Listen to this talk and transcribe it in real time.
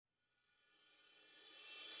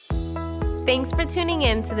Thanks for tuning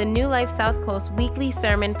in to the New Life South Coast weekly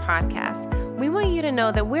sermon podcast. We want you to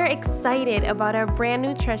know that we're excited about our brand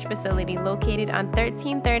new church facility located on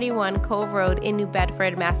 1331 Cove Road in New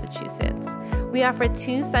Bedford, Massachusetts. We offer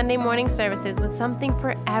 2 Sunday morning services with something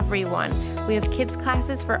for everyone. We have kids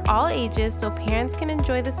classes for all ages so parents can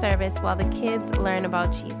enjoy the service while the kids learn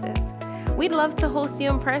about Jesus. We'd love to host you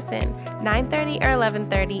in person, 9:30 or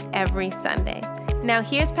 11:30 every Sunday. Now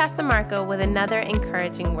here's Pastor Marco with another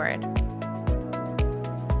encouraging word.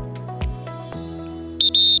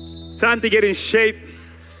 Time to get in shape.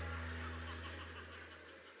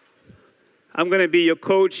 I'm going to be your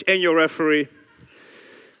coach and your referee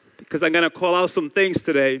because I'm going to call out some things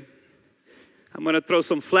today. I'm going to throw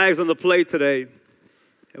some flags on the plate today,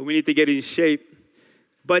 and we need to get in shape.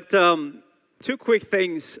 But 2 quick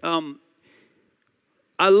things.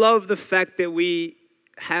 I love the fact that we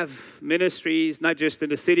have ministries, not just in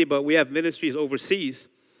the city, but we have ministries overseas.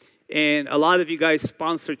 And a lot of you guys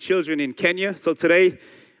sponsor children in Kenya. So today,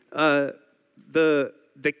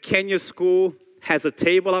 the Kenya school has a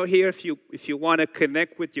table out here. If you want to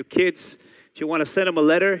connect with your kids, if you want to send them a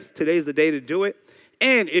letter, today's the day to do it.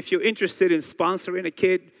 And if you're interested in sponsoring a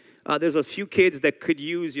kid, there's a few kids that could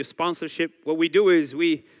use your sponsorship. What we do is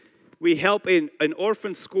we help in an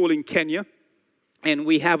orphan school in Kenya. And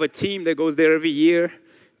we have a team that goes there every year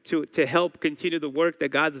to help continue the work that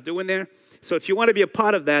God's doing there. So if you want to be a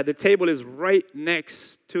part of that, the table is right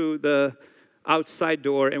next to the outside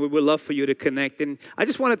door, and we would love for you to connect. And I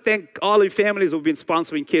just want to thank all the families who've been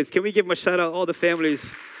sponsoring kids. Can we give them a shout out, all the families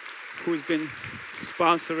who've been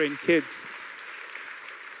sponsoring kids?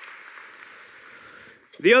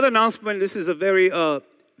 The other announcement, this is a very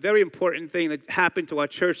important thing that happened to our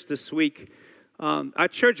church this week. Our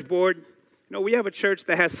church board, we have a church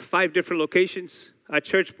that has 5 different locations. Our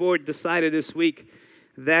church board decided this week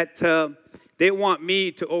that they want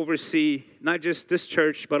me to oversee not just this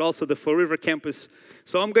church, but also the Fall River campus.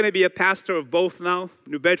 So I'm going to be a pastor of both now,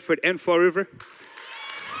 New Bedford and Fall River.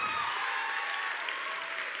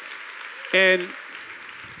 And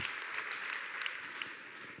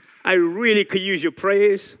I really could use your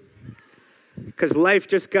prayers because life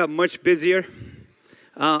just got much busier.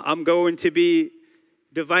 I'm going to be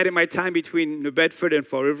dividing my time between New Bedford and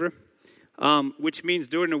Fall River, which means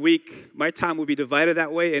during the week, my time will be divided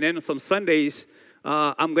that way. And then on some Sundays,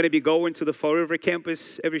 I'm going to be going to the Fall River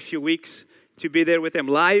campus every few weeks to be there with them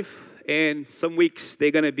live. And some weeks,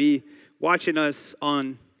 they're going to be watching us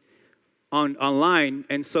online.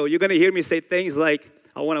 And so you're going to hear me say things like,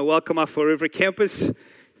 I want to welcome our Fall River campus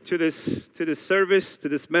to this service, to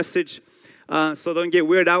this message. So don't get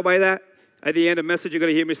weirded out by that. At the end of the message, you're going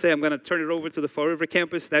to hear me say, I'm going to turn it over to the Fall River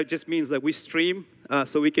campus. That just means that we stream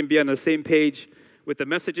so we can be on the same page with the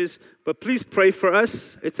messages. But please pray for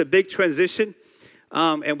us. It's a big transition.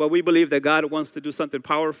 And what we believe that God wants to do something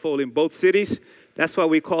powerful in both cities. That's why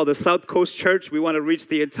we call the South Coast Church. We want to reach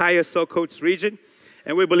the entire South Coast region.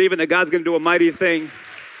 And we're believing that God's going to do a mighty thing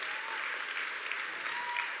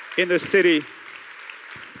in the city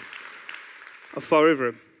of Fall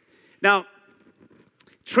River. Now,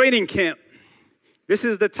 training camp. This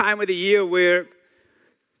is the time of the year where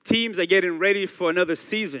teams are getting ready for another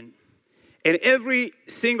season. And every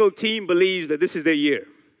single team believes that this is their year.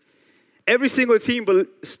 Every single team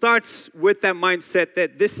starts with that mindset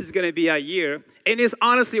that this is going to be our year. And it's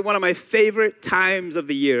honestly one of my favorite times of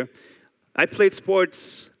the year. I played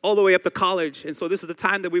sports all the way up to college. And so this is the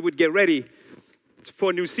time that we would get ready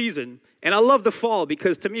for a new season. And I love the fall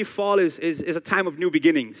because to me, fall is a time of new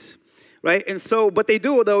beginnings. Right? And so what they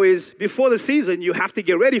do, though, is before the season, you have to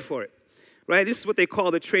get ready for it. Right? This is what they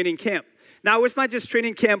call the training camp. Now, it's not just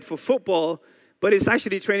training camp for football, but it's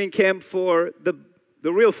actually training camp for the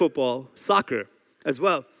real football, soccer, as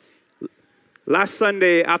well. Last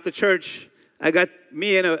Sunday after church,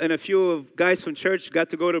 me and a few of guys from church got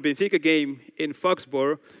to go to a Benfica game in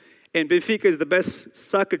Foxborough. And Benfica is the best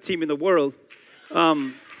soccer team in the world.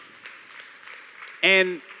 And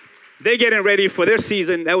they're getting ready for their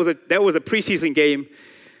season. That was a preseason game.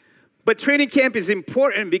 But training camp is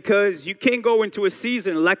important because you can't go into a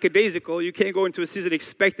season lackadaisical. You can't go into a season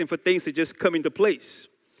expecting for things to just come into place,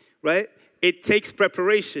 right? It takes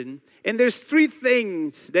preparation. And there's 3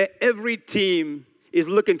 things that every team is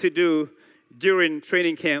looking to do during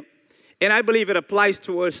training camp. And I believe it applies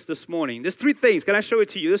to us this morning. There's 3 things. Can I show it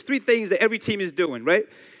to you? There's 3 things that every team is doing, right?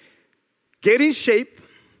 Get in shape,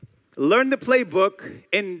 learn the playbook,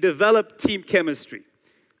 and develop team chemistry.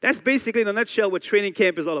 That's basically, in a nutshell, what training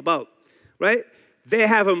camp is all about, right? They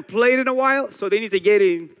haven't played in a while, so they need to get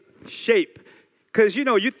in shape. Because,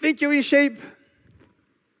 you think you're in shape.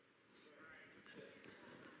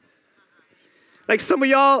 Like some of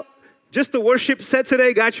y'all, Just the worship set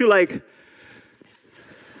today got you like,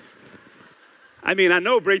 I mean, I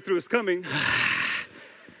know breakthrough is coming.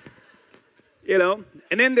 You know?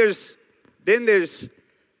 And then there's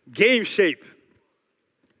game shape.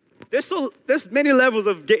 There's many levels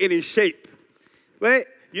of getting in shape, right?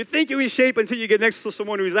 You think you're in shape until you get next to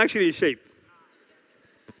someone who's actually in shape,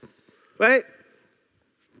 right?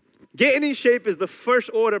 Getting in shape is the first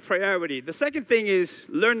order priority. The second thing is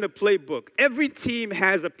learn the playbook. Every team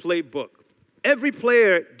has a playbook. Every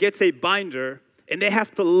player gets a binder, and they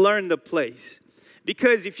have to learn the plays.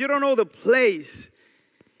 Because if you don't know the plays,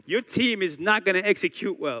 your team is not going to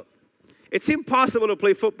execute well. It's impossible to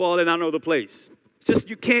play football and not know the plays. It's just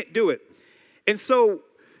you can't do it. And so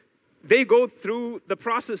they go through the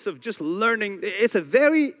process of just learning. It's a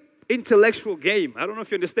very intellectual game. I don't know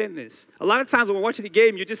if you understand this. A lot of times when we're watching the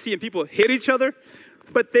game, you're just seeing people hit each other,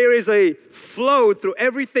 but there is a flow through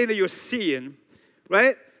everything that you're seeing,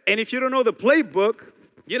 right? And if you don't know the playbook,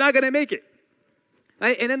 you're not going to make it.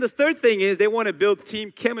 Right? And then the third thing is they want to build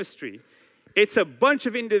team chemistry. It's a bunch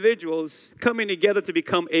of individuals coming together to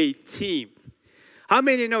become a team. How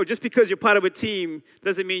many know just because you're part of a team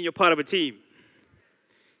doesn't mean you're part of a team?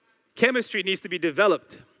 Chemistry needs to be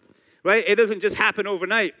developed, right? It doesn't just happen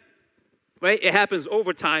overnight, right? It happens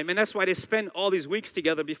over time, and that's why they spend all these weeks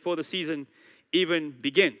together before the season even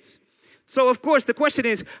begins. So, of course, the question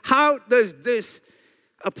is, how does this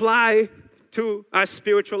apply to our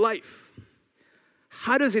spiritual life?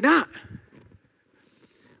 How does it not?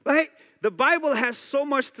 Right? The Bible has so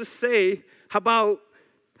much to say about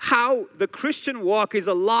how the Christian walk is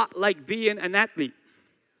a lot like being an athlete.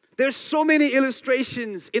 There's so many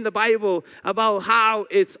illustrations in the Bible about how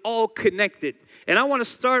it's all connected. And I want to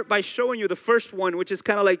start by showing you the first one, which is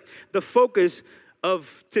kind of like the focus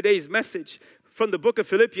of today's message from the book of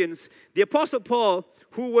Philippians. The Apostle Paul,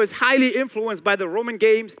 who was highly influenced by the Roman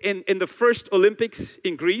Games in the first Olympics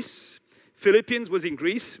in Greece. Philippians was in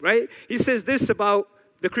Greece, right? He says this about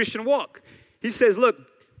the Christian walk. He says, look,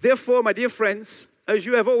 therefore, my dear friends, as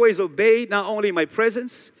you have always obeyed, not only in my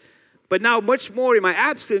presence, but now much more in my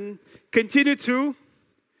absence, continue to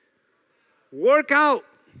work out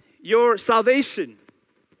your salvation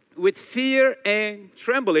with fear and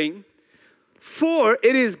trembling, for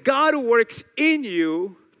it is God who works in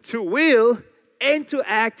you to will and to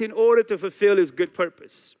act in order to fulfill his good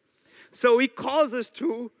purpose. So he calls us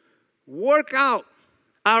to work out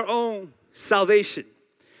our own salvation.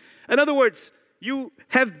 In other words, you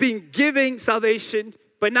have been given salvation,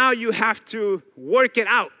 but now you have to work it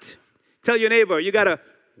out. Tell your neighbor, you got to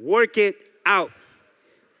work it out.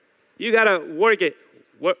 You got to work it.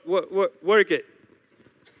 Work it.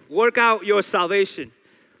 Work out your salvation.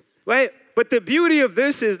 Right? But the beauty of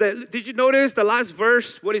this is that, did you notice the last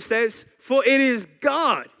verse, what it says? For it is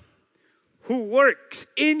God who works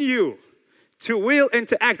in you to will and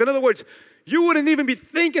to act. In other words, you wouldn't even be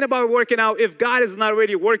thinking about working out if God is not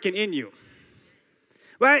already working in you.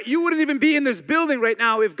 Right? You wouldn't even be in this building right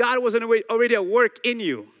now if God wasn't already at work in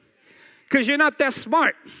you. Because you're not that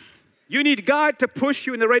smart. You need God to push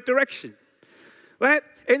you in the right direction. Right?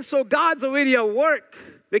 And so God's already at work.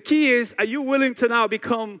 The key is, are you willing to now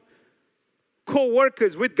become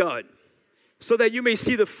co-workers with God so that you may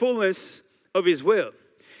see the fullness of his will?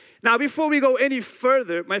 Now, before we go any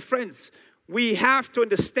further, my friends, we have to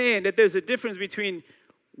understand that there's a difference between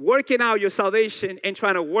working out your salvation and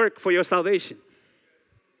trying to work for your salvation.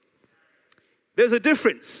 There's a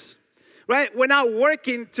difference, right? We're not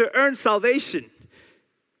working to earn salvation.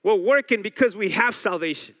 We're working because we have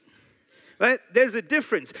salvation, right? There's a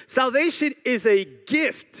difference. Salvation is a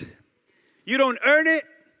gift. You don't earn it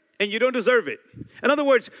and you don't deserve it. In other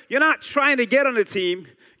words, you're not trying to get on the team.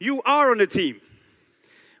 You are on the team.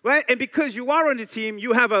 Right? And because you are on the team,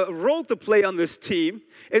 you have a role to play on this team.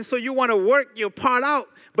 And so you want to work your part out,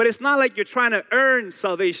 but it's not like you're trying to earn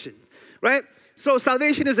salvation. Right? So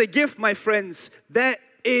salvation is a gift, my friends, that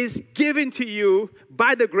is given to you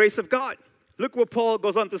by the grace of God. Look what Paul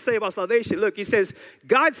goes on to say about salvation. Look, he says,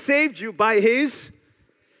 God saved you by his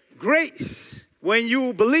grace when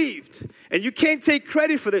you believed. And you can't take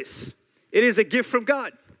credit for this. It is a gift from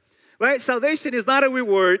God. Right? Salvation is not a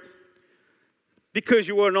reward because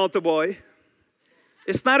you were an altar boy.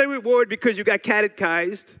 It's not a reward because you got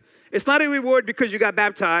catechized. It's not a reward because you got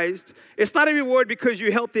baptized. It's not a reward because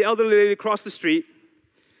you helped the elderly lady cross the street.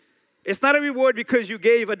 It's not a reward because you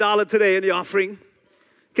gave $1 today in the offering.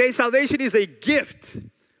 Okay, salvation is a gift,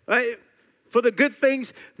 right? For the good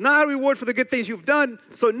things, not a reward for the good things you've done.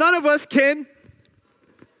 So none of y'all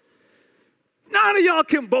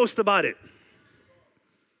can boast about it.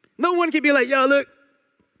 No one can be like, yo, look,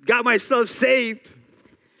 got myself saved.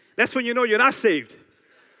 That's when you know you're not saved.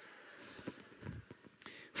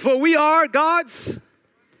 For we are God's.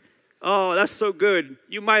 Oh, that's so good.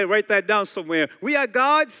 You might write that down somewhere. We are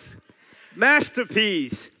God's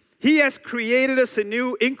masterpiece. He has created us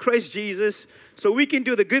anew in Christ Jesus so we can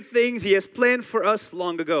do the good things He has planned for us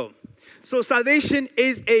long ago. So salvation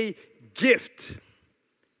is a gift.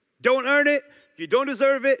 Don't earn it. You don't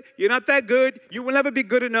deserve it. You're not that good. You will never be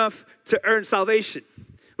good enough to earn salvation,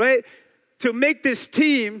 right? To make this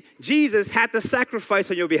team, Jesus had to sacrifice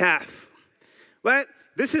on your behalf, right?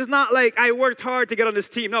 This is not like I worked hard to get on this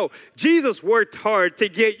team. No, Jesus worked hard to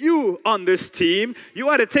get you on this team. You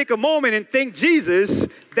ought to take a moment and thank Jesus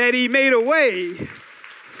that He made a way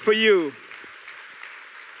for you.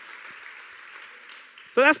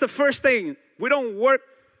 So that's the first thing. We don't work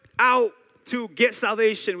out to get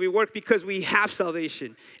salvation. We work because we have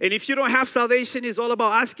salvation. And if you don't have salvation, it's all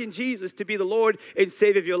about asking Jesus to be the Lord and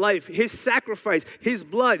Savior of your life. His sacrifice, His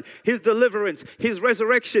blood, His deliverance, His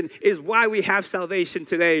resurrection is why we have salvation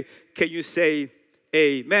today. Can you say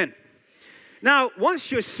amen? Now,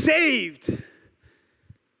 once you're saved,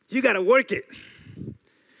 you got to work it,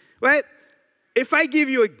 right? If I give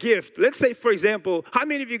you a gift, let's say, for example, how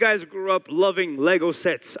many of you guys grew up loving Lego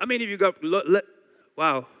sets? How many of you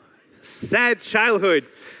wow. Sad childhood.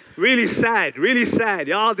 Really sad, really sad.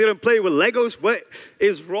 Y'all didn't play with Legos? What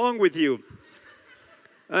is wrong with you?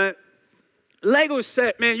 Lego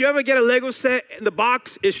set, man. You ever get a Lego set in the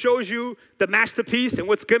box? It shows you the masterpiece and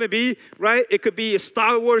what's going to be, right? It could be a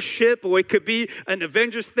Star Wars ship or it could be an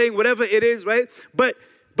Avengers thing, whatever it is, right? But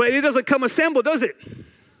it doesn't come assembled, does it?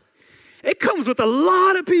 It comes with a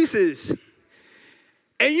lot of pieces.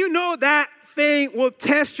 And you know that thing will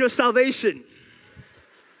test your salvation.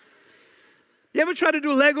 You ever try to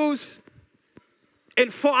do Legos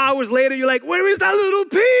and 4 hours later you're like, where is that little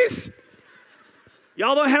piece?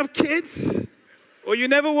 Y'all don't have kids? Or you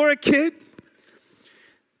never were a kid?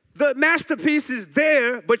 The masterpiece is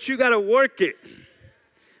there, but you got to work it.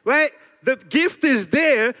 Right? The gift is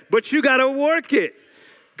there, but you got to work it.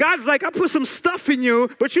 God's like, I put some stuff in you,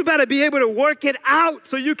 but you better be able to work it out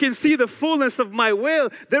so you can see the fullness of my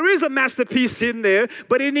will. There is a masterpiece in there,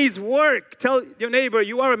 but it needs work. Tell your neighbor,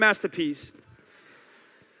 you are a masterpiece,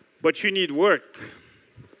 but you need work.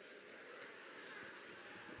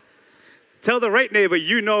 Tell the right neighbor,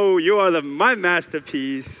 you know you are my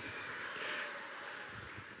masterpiece.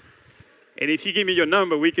 And if you give me your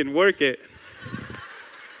number, we can work it.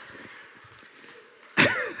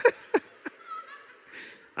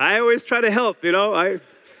 I always try to help, I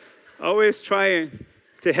always trying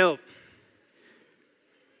to help.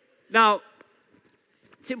 Now,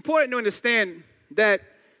 it's important to understand that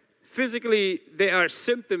physically there are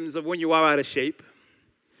symptoms of when you are out of shape,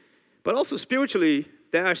 but also spiritually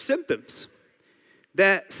there are symptoms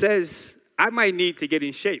that says I might need to get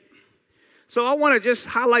in shape. So I want to just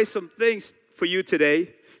highlight some things for you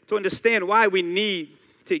today to understand why we need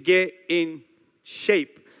to get in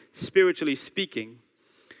shape, spiritually speaking.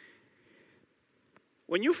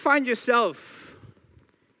 When you find yourself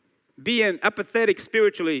being apathetic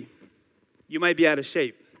spiritually, you might be out of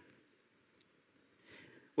shape.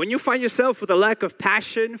 When you find yourself with a lack of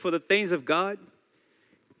passion for the things of God,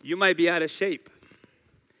 you might be out of shape.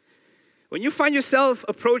 When you find yourself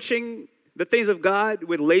approaching the things of God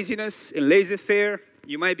with laziness and laissez-faire,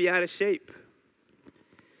 you might be out of shape.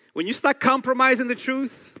 When you start compromising the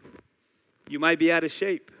truth, you might be out of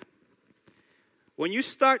shape. When you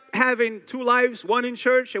start having two lives, one in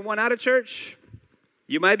church and one out of church,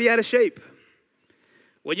 you might be out of shape.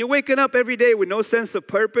 When you're waking up every day with no sense of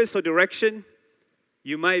purpose or direction,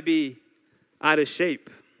 you might be out of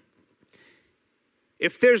shape.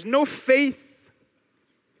 If there's no faith,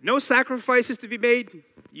 no sacrifices to be made,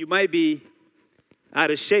 you might be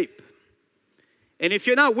out of shape. And if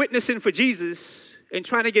you're not witnessing for Jesus and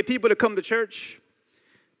trying to get people to come to church,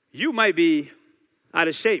 you might be out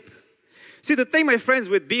of shape. See, the thing, my friends,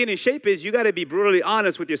 with being in shape is you got to be brutally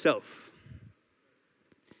honest with yourself.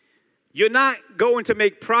 You're not going to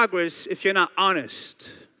make progress if you're not honest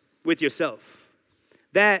with yourself.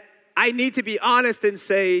 That I need to be honest and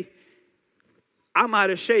say, I'm out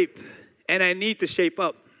of shape and I need to shape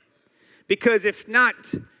up. Because if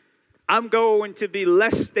not, I'm going to be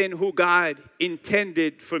less than who God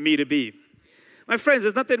intended for me to be. My friends,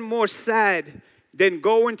 there's nothing more sad than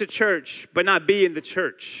going to church but not being the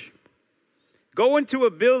church. Going to a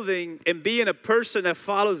building and being a person that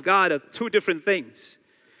follows God are two different things.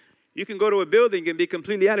 You can go to a building and be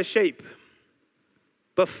completely out of shape.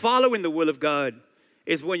 But following the will of God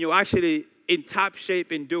is when you're actually in top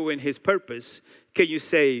shape in doing His purpose. Can you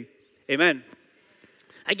say amen?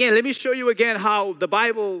 Again, let me show you again how the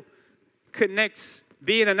Bible connects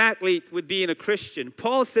being an athlete with being a Christian.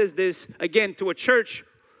 Paul says this, again, to a church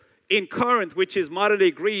in Corinth, which is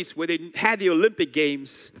modern-day Greece, where they had the Olympic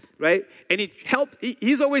Games, right? And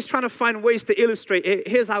he's always trying to find ways to illustrate,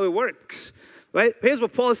 here's how it works, right? Here's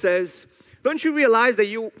what Paul says. Don't you realize that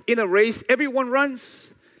you, in a race, everyone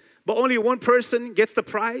runs, but only one person gets the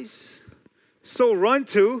prize? So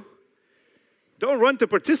don't run to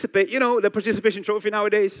participate. You know, the participation trophy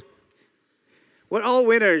nowadays. We're all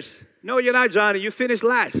winners. No, you're not, Johnny. You finished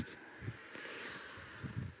last.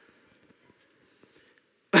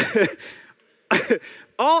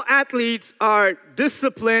 All athletes are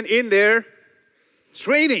disciplined in their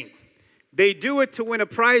training. They do it to win a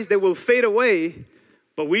prize that will fade away,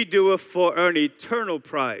 but we do it for an eternal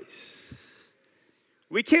prize.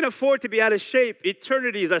 We can't afford to be out of shape.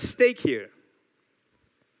 Eternity is at stake here.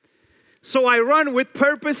 So I run with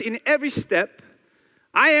purpose in every step.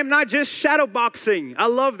 I am not just shadow boxing. I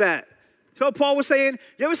love that. So Paul was saying,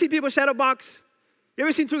 you ever see people shadow box? You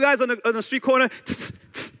ever seen two guys on the street corner,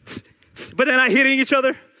 but they're not hitting each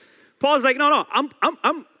other? Paul's like, no,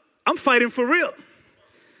 I'm fighting for real,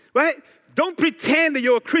 right? Don't pretend that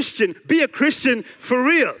you're a Christian. Be a Christian for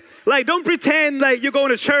real. Like, don't pretend like you're going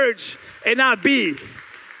to church and not be.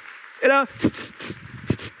 You know,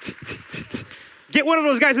 get one of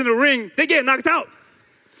those guys in the ring, they get knocked out.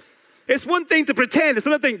 It's one thing to pretend. It's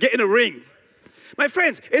another thing to get in a ring. My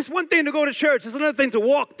friends, it's one thing to go to church. It's another thing to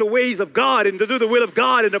walk the ways of God and to do the will of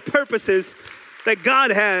God and the purposes that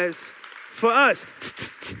God has for us.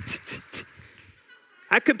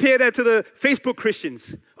 I compare that to the Facebook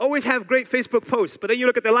Christians. Always have great Facebook posts, but then you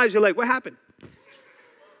look at their lives, you're like, what happened?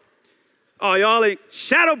 Oh, y'all like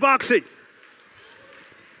shadow boxing.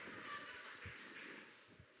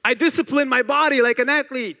 I discipline my body like an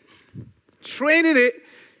athlete, training it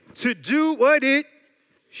to do what it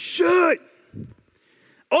should.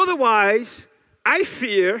 Otherwise, I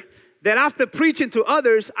fear that after preaching to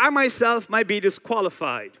others, I myself might be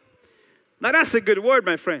disqualified. Now, that's a good word,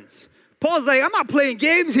 my friends. Paul's like, I'm not playing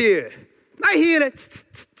games here. I'm not here to...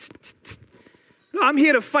 No, I'm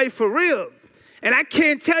here to fight for real. And I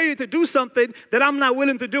can't tell you to do something that I'm not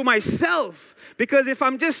willing to do myself. Because if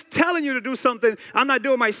I'm just telling you to do something I'm not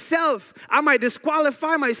doing myself, I might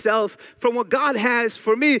disqualify myself from what God has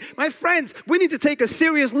for me. My friends, we need to take a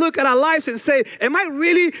serious look at our lives and say, am I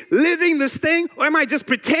really living this thing, or am I just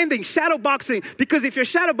pretending, shadow boxing? Because if you're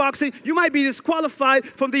shadow boxing, you might be disqualified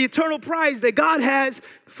from the eternal prize that God has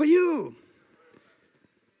for you.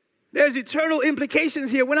 There's eternal implications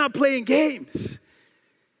here. We're not playing games.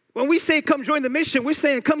 When we say come join the mission, we're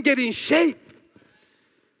saying come get in shape.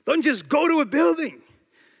 Don't just go to a building.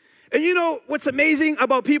 And you know what's amazing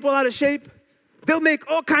about people out of shape? They'll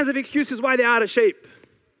make all kinds of excuses why they're out of shape.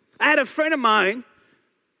 I had a friend of mine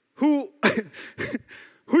who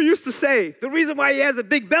used to say the reason why he has a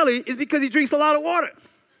big belly is because he drinks a lot of water.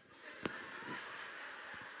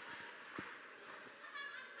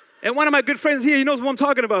 And one of my good friends here, he knows what I'm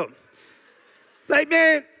talking about. Like,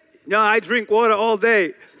 man, no, I drink water all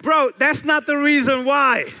day. Bro, that's not the reason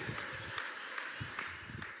why.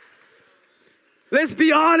 Let's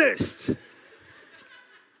be honest.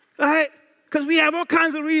 Right? Because we have all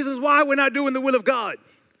kinds of reasons why we're not doing the will of God.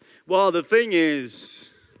 Well, the thing is,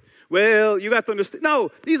 well, you have to understand.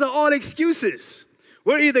 No, these are all excuses.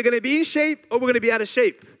 We're either going to be in shape or we're going to be out of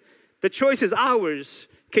shape. The choice is ours.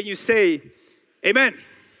 Can you say amen?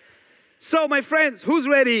 So, my friends, who's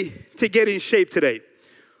ready to get in shape today?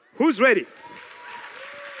 Who's ready?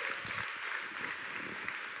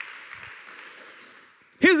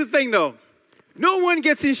 Here's the thing, though. No one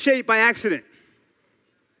gets in shape by accident.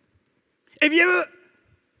 Have you ever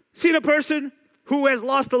seen a person who has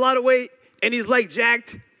lost a lot of weight and he's like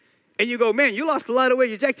jacked, and you go, man, you lost a lot of weight,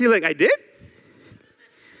 you're jacked. You're like, I did?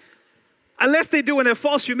 Unless they're doing their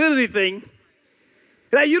false humility thing,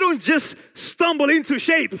 that you don't just stumble into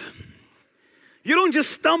shape. You don't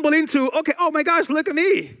just stumble into, okay, oh my gosh, look at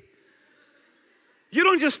me. You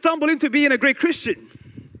don't just stumble into being a great Christian.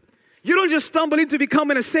 You don't just stumble into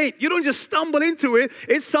becoming a saint. You don't just stumble into it.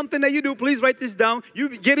 It's something that you do. Please write this down.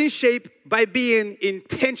 You get in shape by being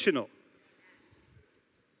intentional.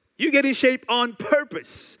 You get in shape on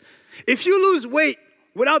purpose. If you lose weight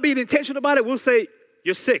without being intentional about it, we'll say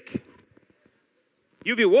you're sick.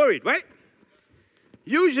 You'll be worried, right?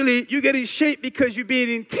 Usually you get in shape because you're being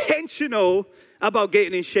intentional about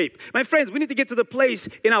getting in shape. My friends, we need to get to the place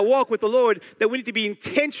in our walk with the Lord that we need to be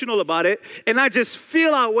intentional about it and not just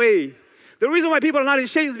feel our way. The reason why people are not in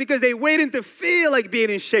shape is because they're waiting to feel like being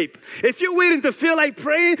in shape. If you're waiting to feel like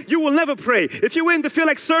praying, you will never pray. If you're waiting to feel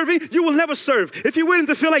like serving, you will never serve. If you're waiting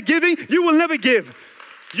to feel like giving, you will never give.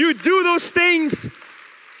 You do those things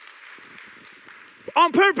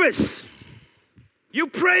on purpose. You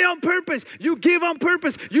pray on purpose. You give on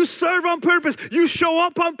purpose. You serve on purpose. You show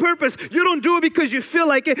up on purpose. You don't do it because you feel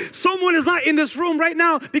like it. Someone is not in this room right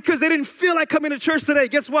now because they didn't feel like coming to church today.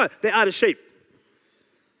 Guess what? They're out of shape.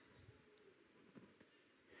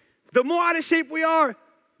 The more out of shape we are,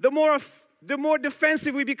 the more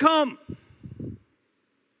defensive we become.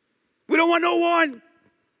 We don't want no one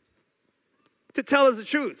to tell us the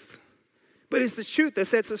truth. But it's the truth that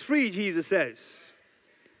sets us free, Jesus says.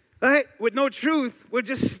 Right? With no truth, we'll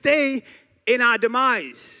just stay in our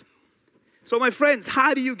demise. So my friends,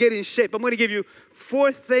 how do you get in shape? I'm going to give you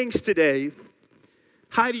 4 things today.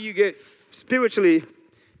 How do you get spiritually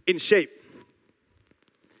in shape?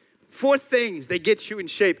 4 things that get you in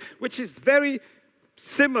shape, which is very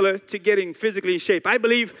similar to getting physically in shape. I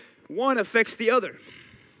believe one affects the other.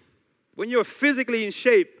 When you're physically in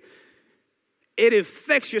shape, it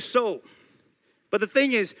affects your soul. But the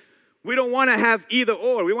thing is, we don't want to have either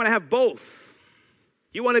or. We want to have both.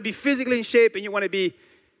 You want to be physically in shape and you want to be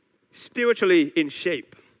spiritually in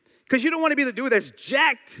shape. Because you don't want to be the dude that's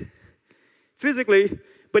jacked physically,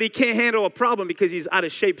 but he can't handle a problem because he's out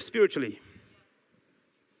of shape spiritually.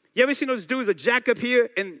 You ever seen those dudes that jack up here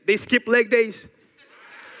and they skip leg days?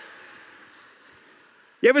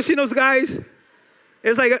 You ever seen those guys?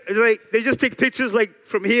 It's like they just take pictures like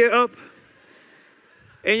from here up.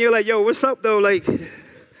 And you're like, yo, what's up though? Like,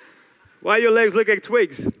 why your legs look like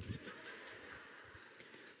twigs?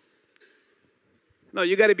 No,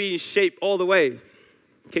 you got to be in shape all the way.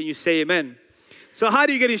 Can you say amen? So how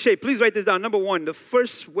do you get in shape? Please write this down. Number 1, the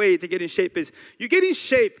first way to get in shape is you get in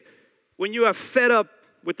shape when you are fed up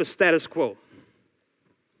with the status quo.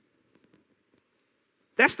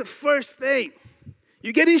 That's the first thing.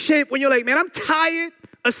 You get in shape when you're like, man, I'm tired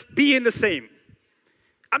of being the same.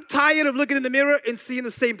 I'm tired of looking in the mirror and seeing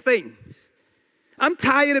the same things. I'm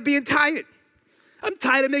tired of being tired. I'm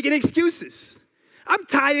tired of making excuses. I'm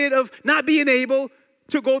tired of not being able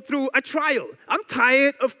to go through a trial. I'm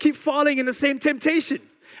tired of keep falling in the same temptation.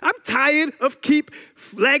 I'm tired of keep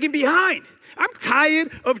lagging behind. I'm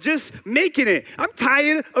tired of just making it. I'm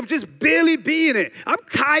tired of just barely being it. I'm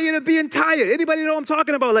tired of being tired. Anybody know what I'm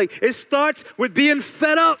talking about? Like, it starts with being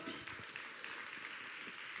fed up.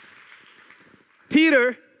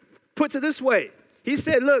 Peter puts it this way. He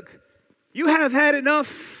said, look, you have had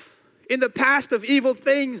enough in the past of evil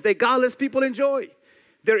things that godless people enjoy.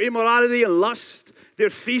 Their immorality and lust, their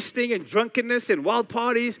feasting and drunkenness and wild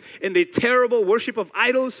parties and their terrible worship of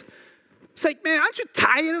idols. It's like, man, aren't you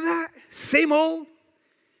tired of that? Same old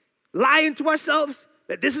lying to ourselves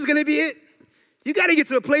that this is going to be it. You got to get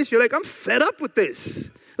to a place you're like, I'm fed up with this.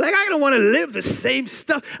 Like, I don't want to live the same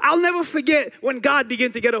stuff. I'll never forget when God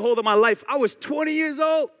began to get a hold of my life. I was 20 years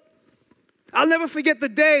old. I'll never forget the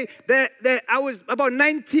day that I was about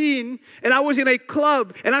 19 and I was in a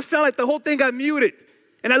club and I felt like the whole thing got muted.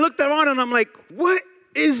 And I looked around and I'm like, what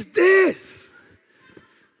is this?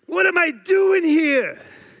 What am I doing here?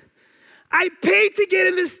 I paid to get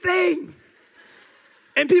in this thing.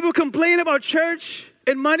 And people complain about church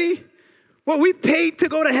and money. Well, we paid to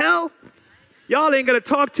go to hell. Y'all ain't going to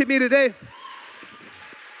talk to me today.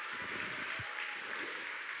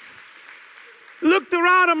 Looked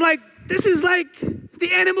around, I'm like, this is like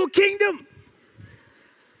the animal kingdom.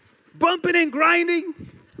 Bumping and grinding,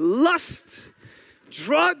 lust,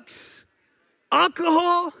 drugs,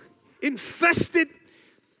 alcohol, infested.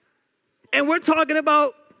 And we're talking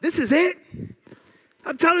about, this is it.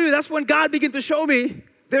 I'm telling you, that's when God began to show me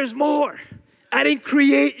there's more. I didn't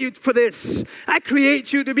create you for this. I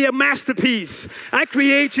create you to be a masterpiece. I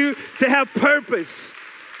create you to have purpose,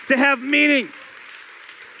 to have meaning.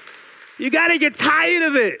 You got to get tired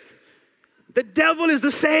of it. The devil is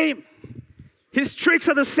the same. His tricks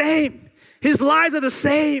are the same. His lies are the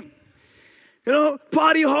same. You know,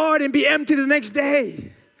 party hard and be empty the next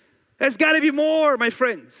day. There's got to be more, my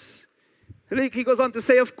friends. He goes on to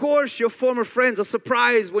say, of course, your former friends are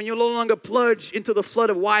surprised when you no longer plunge into the flood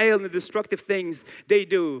of wild and destructive things they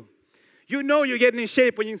do. You know you're getting in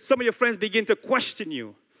shape when some of your friends begin to question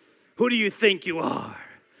you. Who do you think you are?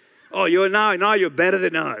 Oh, now you're better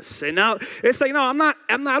than us. And now it's like, no,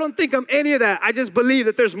 I don't think I'm any of that. I just believe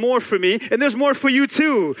that there's more for me and there's more for you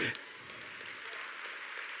too.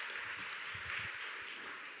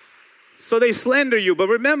 So they slander you, but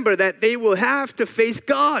remember that they will have to face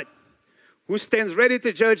God, who stands ready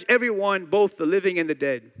to judge everyone, both the living and the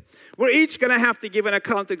dead. We're each going to have to give an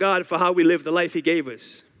account to God for how we live the life He gave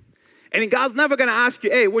us. And God's never going to ask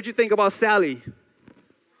you, hey, what'd you think about Sally?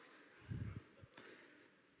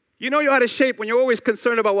 You know you're out of shape when you're always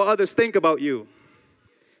concerned about what others think about you,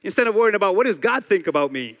 instead of worrying about what does God think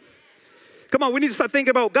about me. Come on, we need to start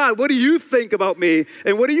thinking about, God, what do you think about me?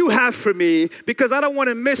 And what do you have for me? Because I don't want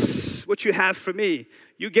to miss what you have for me.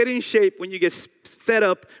 You get in shape when you get fed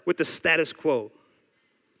up with the status quo.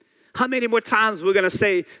 How many more times we're going to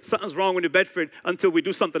say something's wrong with New Bedford until we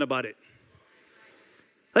do something about it?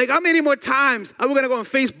 Like, how many more times are we going to go on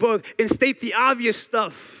Facebook and state the obvious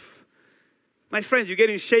stuff? My friends, you get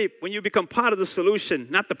in shape when you become part of the solution,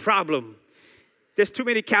 not the problem. There's too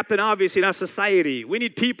many Captain Obvious in our society. We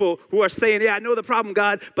need people who are saying, yeah, I know the problem,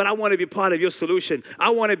 God, but I want to be part of your solution. I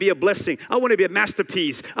want to be a blessing. I want to be a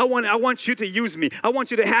masterpiece. I want you to use me. I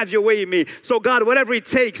want you to have your way in me. So, God, whatever it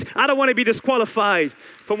takes, I don't want to be disqualified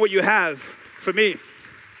from what you have for me.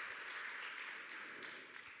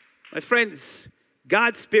 My friends,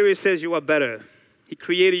 God's Spirit says you are better. He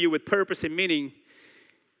created you with purpose and meaning.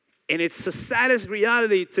 And it's the saddest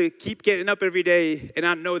reality to keep getting up every day and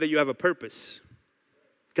not know that you have a purpose.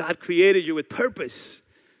 God created you with purpose,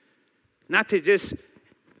 not to just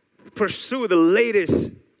pursue the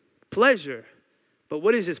latest pleasure, but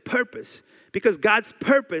what is his purpose? Because God's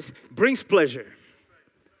purpose brings pleasure.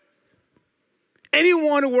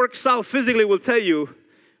 Anyone who works out physically will tell you,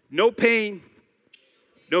 no pain,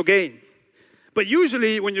 no gain. But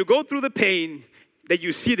usually when you go through the pain, that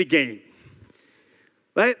you see the gain.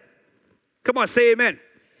 Right? Come on, say amen.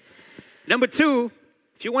 Number 2,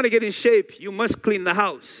 if you want to get in shape, you must clean the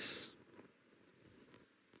house.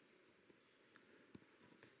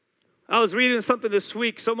 I was reading something this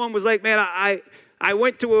week. Someone was like, man, I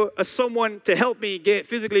went to someone to help me get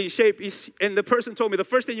physically in shape. And the person told me, the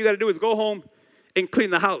first thing you got to do is go home and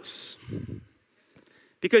clean the house.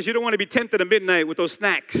 Because you don't want to be tempted at midnight with those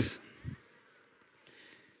snacks.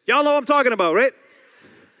 Y'all know what I'm talking about, right?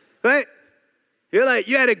 Right? You're like,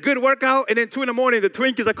 you had a good workout, and then 2 a.m, the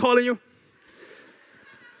Twinkies are calling you.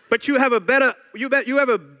 But you have a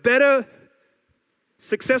better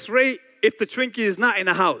success rate if the Twinkie is not in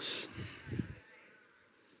the house.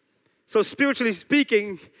 So spiritually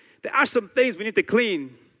speaking, there are some things we need to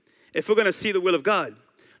clean if we're going to see the will of God.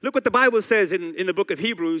 Look what the Bible says in the book of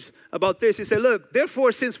Hebrews about this. It said, look,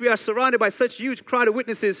 therefore, since we are surrounded by such huge crowd of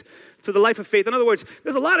witnesses to the life of faith. In other words,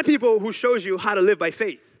 there's a lot of people who shows you how to live by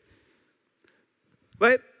faith.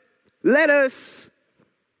 Right? Let us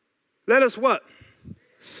what?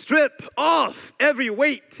 Strip off every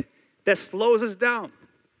weight that slows us down,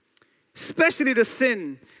 especially the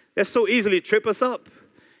sin that so easily trip us up.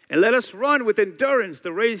 And let us run with endurance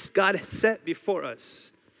the race God has set before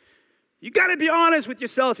us. You got to be honest with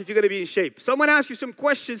yourself if you're going to be in shape. Someone asked you some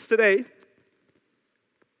questions today.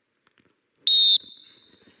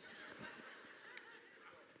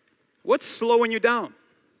 What's slowing you down?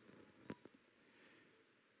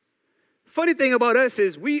 Funny thing about us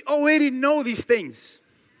is we already know these things.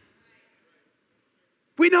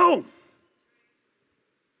 We know.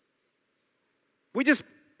 We just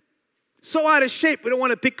so out of shape, we don't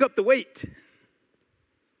want to pick up the weight.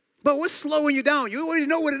 But what's slowing you down? You already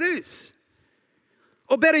know what it is.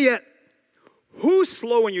 Or better yet, who's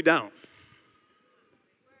slowing you down?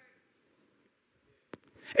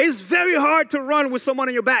 It's very hard to run with someone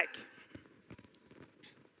on your back.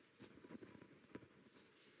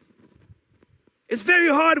 It's very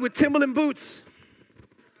hard with Timberland boots.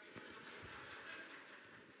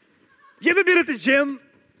 You ever been at the gym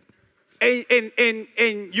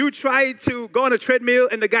and you try to go on a treadmill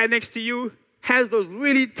and the guy next to you has those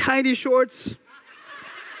really tiny shorts?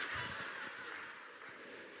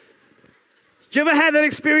 You ever had that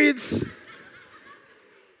experience?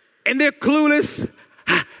 And they're clueless.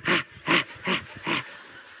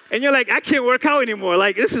 And you're like, I can't work out anymore.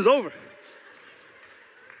 Like, this is over.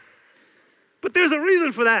 But there's a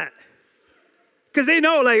reason for that. Because they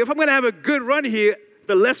know, like, if I'm going to have a good run here,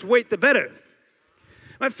 the less weight, the better.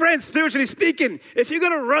 My friends, spiritually speaking, if you're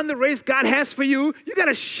going to run the race God has for you, you got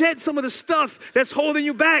to shed some of the stuff that's holding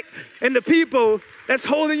you back and the people that's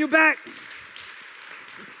holding you back.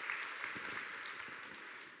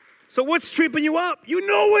 So what's tripping you up? You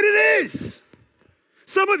know what it is.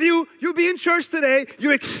 Some of you, you'll be in church today,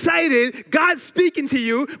 you're excited, God's speaking to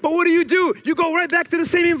you, but what do? You go right back to the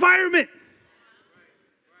same environment.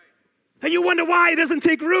 And you wonder why it doesn't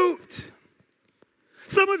take root.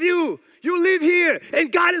 Some of you, you live here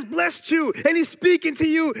and God has blessed you and he's speaking to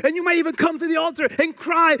you and you might even come to the altar and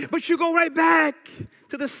cry, but you go right back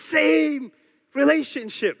to the same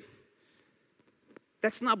relationship.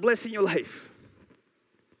 That's not blessing your life.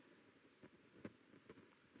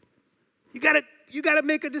 You gotta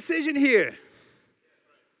make a decision here.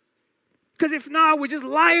 Because if not, we're just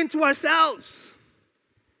lying to ourselves.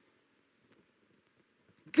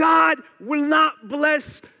 God will not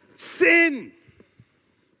bless sin.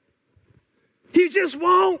 He just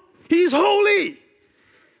won't. He's holy.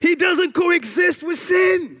 He doesn't coexist with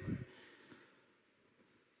sin.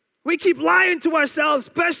 We keep lying to ourselves,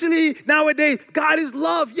 especially nowadays. God is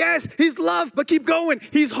love. Yes, He's love, but keep going.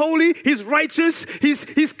 He's holy. He's righteous.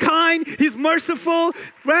 He's kind. He's merciful,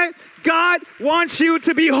 right? God wants you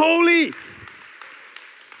to be holy.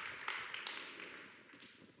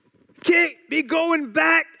 Can't be going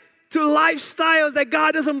back to lifestyles that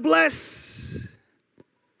God doesn't bless.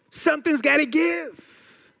 Something's got to give.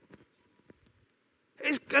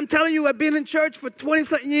 I'm telling you, I've been in church for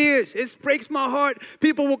 20-something years. It breaks my heart.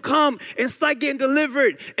 People will come and start getting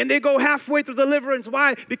delivered, and they go halfway through deliverance.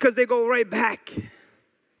 Why? Because they go right back.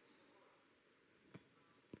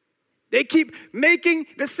 They keep making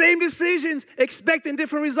the same decisions, expecting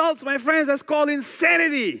different results. My friends, that's called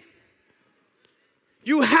insanity.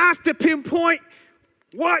 You have to pinpoint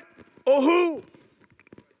what or who.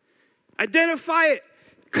 Identify it.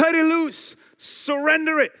 Cut it loose.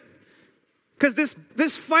 Surrender it. Because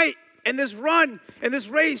this fight and this run and this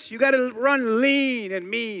race, you got to run lean and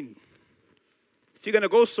mean if you're going to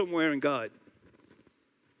go somewhere in God.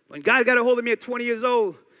 When God got a hold of me at 20 years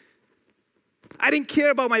old, I didn't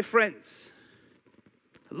care about my friends.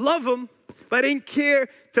 I love them, but I didn't care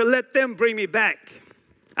to let them bring me back.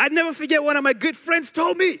 I'd never forget one of my good friends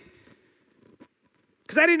told me,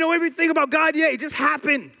 because I didn't know everything about God yet. It just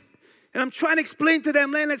happened. And I'm trying to explain to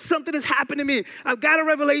them, man, that something has happened to me. I've got a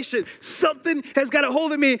revelation. Something has got a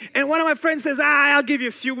hold of me. And one of my friends says, I'll give you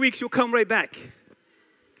a few weeks. You'll come right back.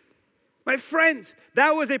 My friends,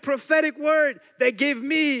 that was a prophetic word that gave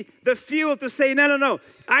me the fuel to say, no.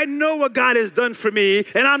 I know what God has done for me,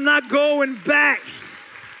 and I'm not going back.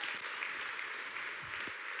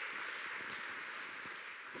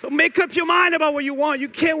 So make up your mind about what you want. You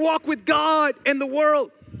can't walk with God and the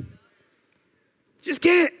world. Just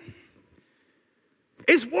can't.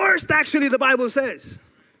 It's worse, actually, the Bible says.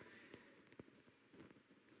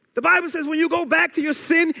 The Bible says when you go back to your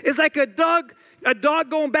sin, it's like a dog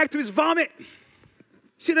going back to his vomit.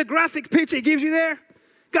 See the graphic picture it gives you there?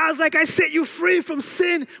 God's like, I set you free from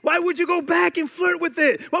sin. Why would you go back and flirt with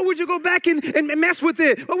it? Why would you go back and mess with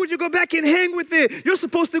it? Why would you go back and hang with it? You're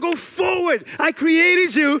supposed to go forward. I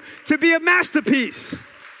created you to be a masterpiece.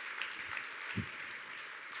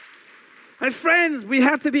 My friends, we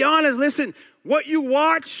have to be honest. Listen, what you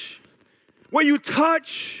watch, what you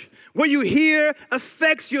touch, what you hear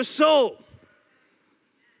affects your soul.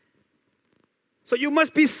 So you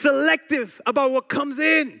must be selective about what comes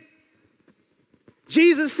in.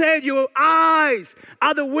 Jesus said your eyes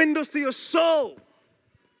are the windows to your soul.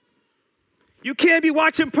 You can't be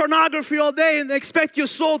watching pornography all day and expect your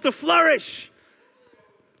soul to flourish.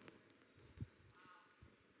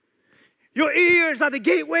 Your ears are the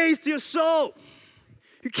gateways to your soul.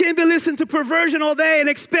 You can't be listening to perversion all day and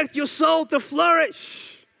expect your soul to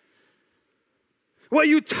flourish. What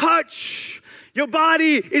you touch, your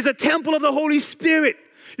body is a temple of the Holy Spirit.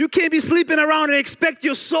 You can't be sleeping around and expect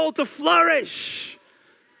your soul to flourish.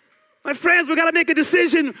 My friends, we got to make a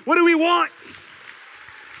decision. What do we want?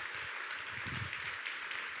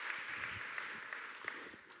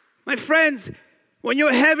 My friends, when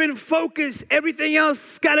you're heaven focused, everything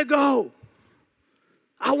else got to go.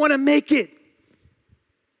 I want to make it.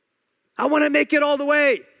 I want to make it all the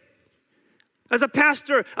way. As a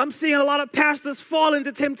pastor, I'm seeing a lot of pastors fall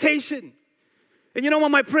into temptation. And you know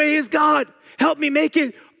what my prayer is? God, help me make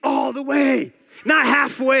it all the way. Not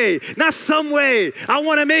halfway, not some way. I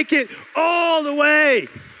want to make it all the way.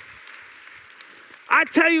 I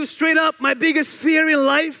tell you straight up, my biggest fear in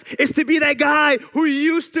life is to be that guy who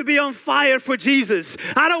used to be on fire for Jesus.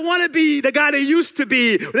 I don't want to be the guy that used to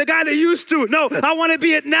be, the guy that used to. No, I want to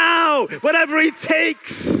be it now, whatever it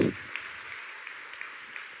takes.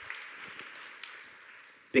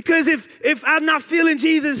 Because if I'm not feeling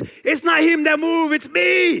Jesus, it's not him that moves, it's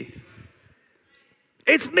me.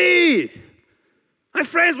 It's me. My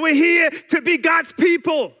friends, we're here to be God's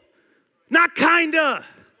people, not kinda.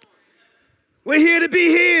 We're here to be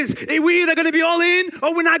his. We're either going to be all in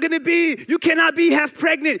or we're not going to be. You cannot be half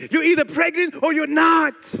pregnant. You're either pregnant or you're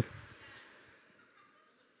not.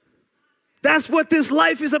 That's what this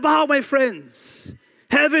life is about, my friends.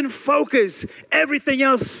 Heaven focus. Everything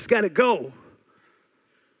else got to go.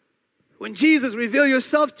 When Jesus revealed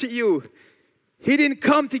himself to you, he didn't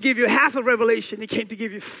come to give you half of revelation. He came to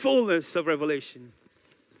give you fullness of revelation.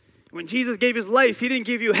 When Jesus gave his life, he didn't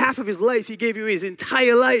give you half of his life. He gave you his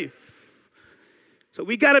entire life. So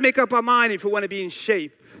we got to make up our mind if we want to be in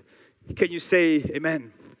shape. Can you say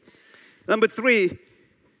amen? Number 3,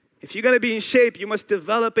 if you're going to be in shape, you must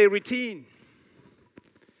develop a routine.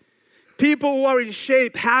 People who are in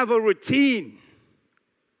shape have a routine.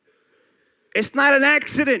 It's not an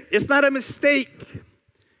accident. It's not a mistake.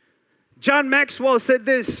 John Maxwell said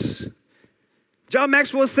this. John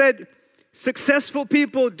Maxwell said, successful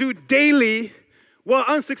people do daily what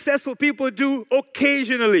unsuccessful people do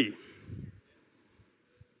occasionally.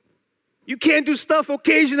 You can't do stuff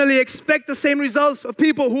occasionally, expect the same results of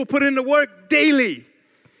people who put in the work daily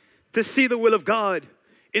to see the will of God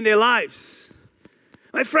in their lives.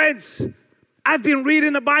 My friends, I've been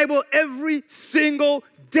reading the Bible every single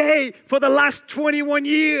day for the last 21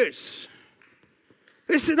 years.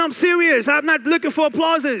 Listen, I'm serious. I'm not looking for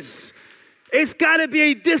applauses. It's got to be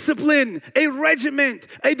a discipline, a regiment,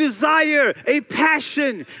 a desire, a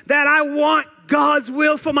passion that I want God's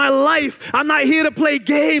will for my life. I'm not here to play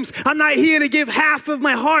games. I'm not here to give half of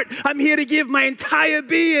my heart. I'm here to give my entire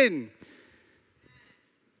being.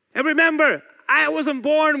 And remember, I wasn't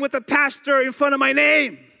born with a pastor in front of my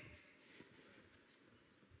name.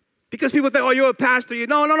 Because people think, oh, you're a pastor.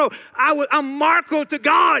 No. I'm Marco to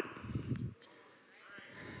God.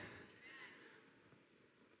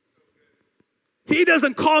 He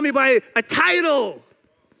doesn't call me by a title.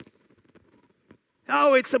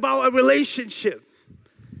 No, it's about a relationship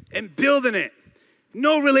and building it.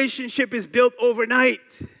 No relationship is built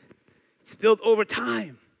overnight. It's built over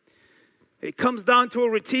time. It comes down to a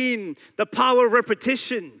routine, the power of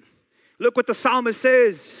repetition. Look what the psalmist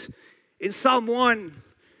says in Psalm 1.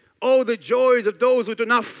 Oh, the joys of those who do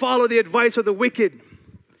not follow the advice of the wicked,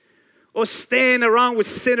 or stand around with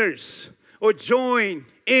sinners, or join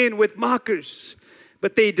in with mockers.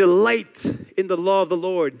 But they delight in the law of the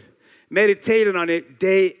Lord, meditating on it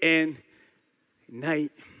day and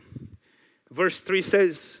night. Verse 3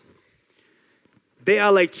 says, they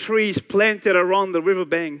are like trees planted around the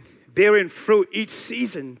riverbank, bearing fruit each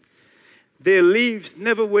season. Their leaves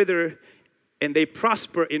never wither, and they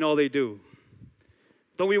prosper in all they do.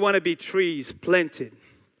 Don't we want to be trees planted?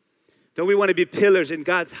 Don't we want to be pillars in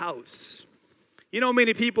God's house? You know,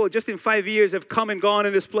 many people just in 5 years have come and gone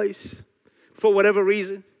in this place for whatever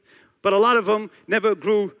reason. But a lot of them never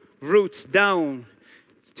grew roots down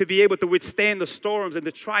to be able to withstand the storms and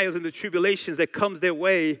the trials and the tribulations that comes their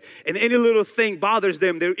way. And any little thing bothers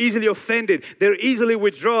them. They're easily offended. They're easily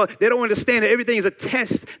withdrawn. They don't understand that everything is a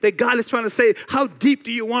test, that God is trying to say, how deep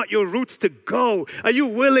do you want your roots to go? Are you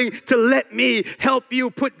willing to let me help you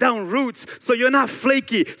put down roots so you're not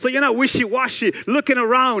flaky, so you're not wishy-washy, looking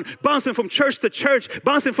around, bouncing from church to church,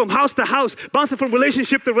 bouncing from house to house, bouncing from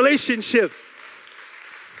relationship to relationship?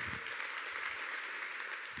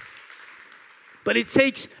 But it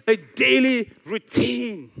takes a daily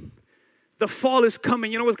routine. The fall is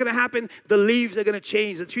coming. You know what's going to happen? The leaves are going to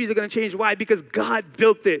change. The trees are going to change. Why? Because God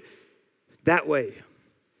built it that way.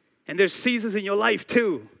 And there's seasons in your life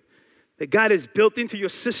too that God has built into your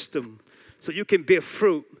system so you can bear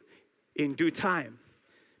fruit in due time.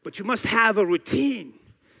 But you must have a routine.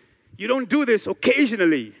 You don't do this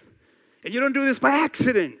occasionally. And you don't do this by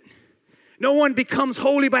accident. No one becomes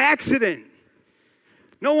holy by accident.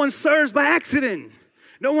 No one serves by accident.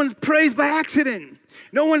 No one prays by accident.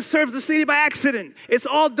 No one serves the city by accident. It's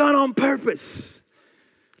all done on purpose.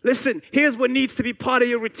 Listen, here's what needs to be part of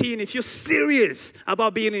your routine if you're serious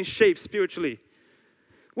about being in shape spiritually.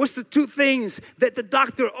 What's the 2 things that the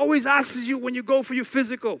doctor always asks you when you go for your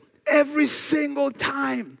physical? Every single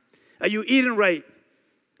time. Are you eating right?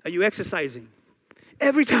 Are you exercising?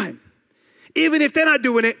 Every time. Even if they're not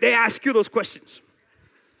doing it, they ask you those questions.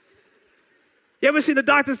 You ever seen the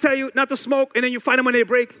doctors tell you not to smoke and then you find them on their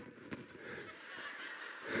break?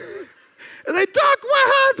 And they talk,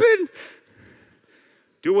 what happened?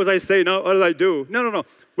 Do as I say, not what I do. No.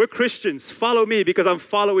 We're Christians. Follow me because I'm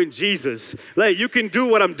following Jesus. Like, you can do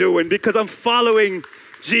what I'm doing because I'm following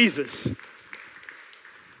Jesus.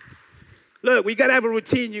 Look, we got to have a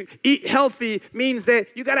routine. You eat healthy means that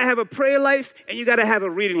you got to have a prayer life and you got to have a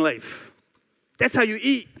reading life. That's how you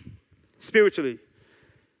eat spiritually.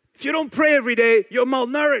 If you don't pray every day, you're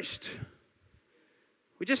malnourished.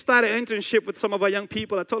 We just started an internship with some of our young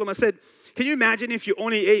people. I told them, I said, can you imagine if you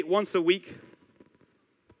only ate once a week? He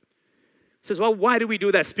says, well, why do we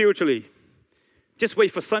do that spiritually? Just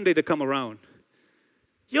wait for Sunday to come around.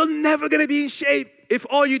 You're never going to be in shape if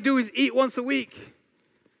all you do is eat once a week.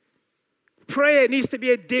 Prayer needs to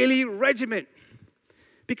be a daily regimen.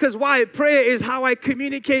 Because why? Prayer is how I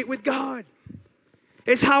communicate with God.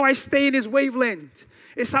 It's how I stay in His wavelength.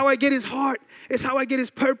 It's how I get His heart. It's how I get His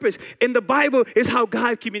purpose. And the Bible is how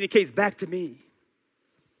God communicates back to me.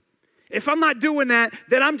 If I'm not doing that,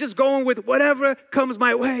 then I'm just going with whatever comes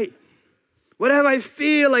my way. Whatever I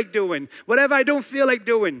feel like doing. Whatever I don't feel like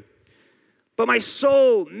doing. But my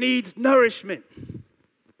soul needs nourishment.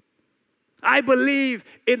 I believe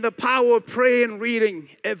in the power of praying and reading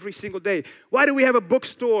every single day. Why do we have a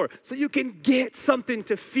bookstore? So you can get something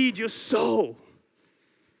to feed your soul.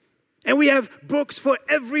 And we have books for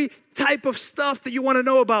every type of stuff that you want to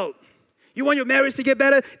know about. You want your marriage to get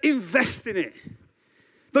better? Invest in it.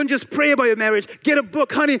 Don't just pray about your marriage. Get a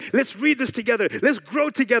book, honey. Let's read this together. Let's grow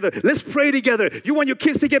together. Let's pray together. You want your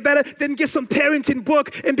kids to get better? Then get some parenting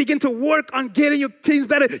book and begin to work on getting your teens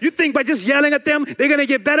better. You think by just yelling at them, they're going to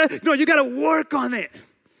get better? No, you got to work on it.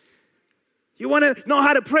 You want to know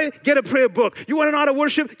how to pray? Get a prayer book. You want to know how to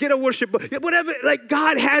worship? Get a worship book. Whatever, like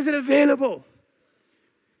God has it available.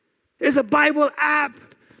 There's a Bible app.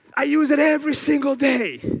 I use it every single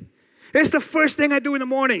day. It's the first thing I do in the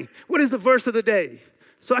morning. What is the verse of the day?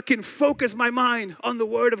 So I can focus my mind on the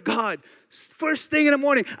Word of God. First thing in the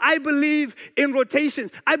morning, I believe in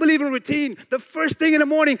rotations. I believe in routine. The first thing in the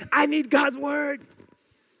morning, I need God's Word.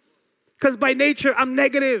 Because by nature, I'm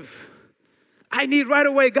negative. I need right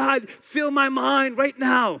away, God, fill my mind right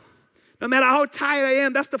now. No matter how tired I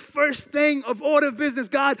am, that's the first thing of order of business.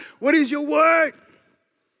 God, what is your Word?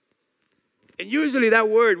 And usually that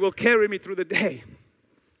Word will carry me through the day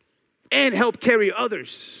and help carry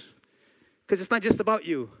others. Because it's not just about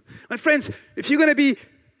you. My friends, if you're going to be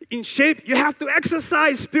in shape, you have to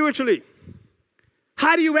exercise spiritually.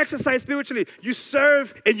 How do you exercise spiritually? You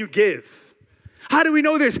serve and you give. How do we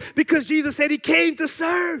know this? Because Jesus said He came to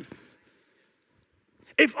serve.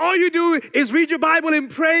 If all you do is read your Bible and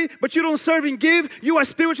pray, but you don't serve and give, you are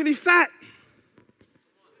spiritually fat.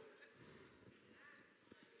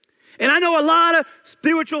 And I know a lot of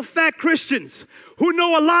spiritual fat Christians who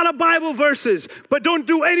know a lot of Bible verses, but don't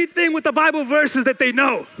do anything with the Bible verses that they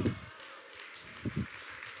know.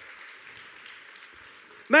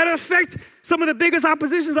 Matter of fact, some of the biggest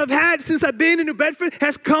oppositions I've had since I've been in New Bedford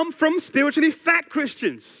has come from spiritually fat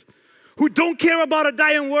Christians who don't care about a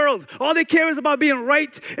dying world. All they care is about being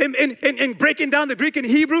right and breaking down the Greek and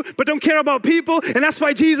Hebrew, but don't care about people. And that's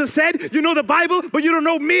why Jesus said, you know the Bible, but you don't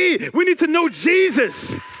know me. We need to know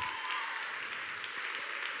Jesus.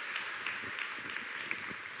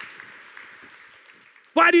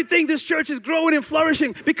 Why do you think this church is growing and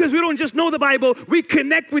flourishing? Because we don't just know the Bible, we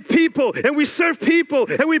connect with people, and we serve people,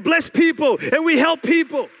 and we bless people, and we help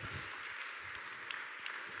people.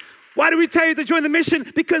 Why do we tell you to join the mission?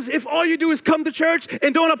 Because if all you do is come to church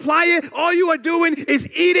and don't apply it, all you are doing is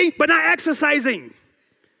eating but not exercising.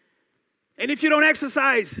 And if you don't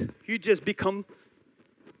exercise, you just become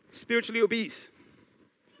spiritually obese.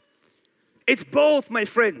 It's both, my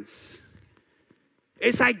friends.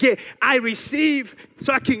 It's I receive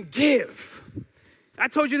so I can give. I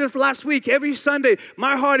told you this last week. Every Sunday,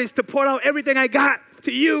 my heart is to pour out everything I got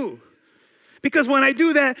to you. Because when I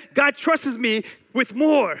do that, God trusts me with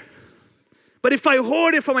more. But if I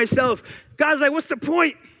hoard it for myself, God's like, what's the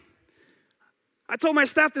point? I told my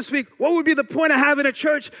staff this week, what would be the point of having a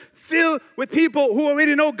church filled with people who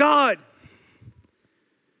already know God?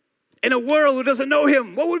 In a world who doesn't know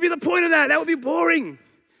Him, what would be the point of that? That would be boring.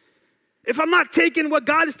 If I'm not taking what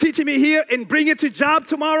God is teaching me here and bring it to job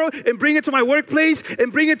tomorrow and bring it to my workplace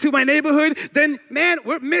and bring it to my neighborhood, then, man,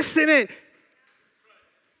 we're missing it.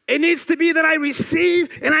 It needs to be that I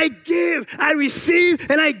receive and I give. I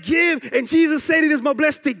receive and I give. And Jesus said it is more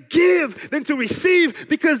blessed to give than to receive,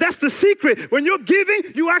 because that's the secret. When you're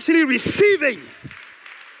giving, you're actually receiving.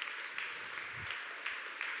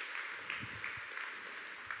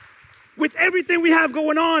 With everything we have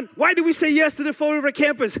going on, why do we say yes to the Fall River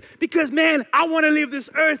campus? Because, man, I want to leave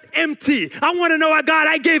this earth empty. I want to know, God,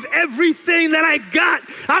 I gave everything that I got.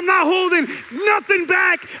 I'm not holding nothing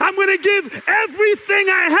back. I'm going to give everything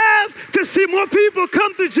I have to see more people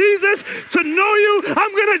come to Jesus, to know you.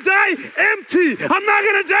 I'm going to die empty. I'm not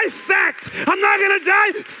going to die fat. I'm not going to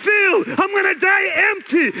die filled. I'm going to die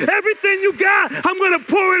empty. Everything you got, I'm going to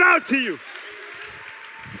pour it out to you.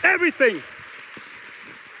 Everything.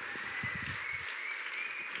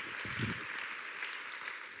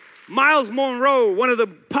 Miles Monroe, one of the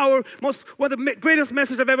greatest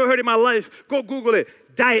messages I've ever heard in my life. Go Google it.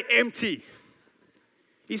 Die empty.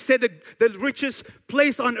 He said the richest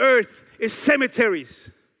place on earth is cemeteries.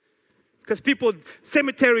 Because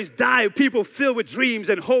cemeteries die, people filled with dreams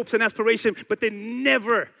and hopes and aspirations, but they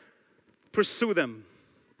never pursue them.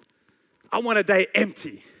 I want to die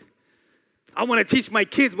empty. I want to teach my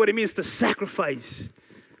kids what it means to sacrifice.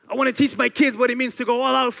 I want to teach my kids what it means to go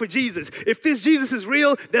all out for Jesus. If this Jesus is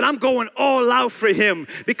real, then I'm going all out for Him.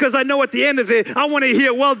 Because I know at the end of it, I want to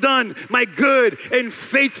hear, well done, my good and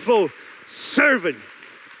faithful servant.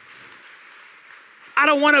 I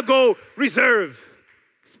don't want to go reserve.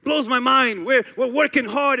 It blows my mind. We're working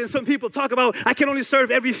hard, and some people talk about, I can only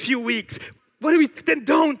serve every few weeks. Then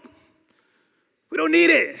don't. We don't need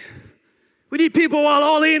it. We need people who are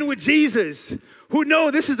all in with Jesus, who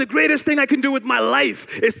know this is the greatest thing I can do with my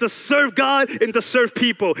life, is to serve God and to serve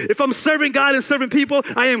people. If I'm serving God and serving people,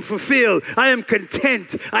 I am fulfilled. I am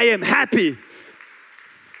content. I am happy.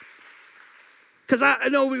 Because I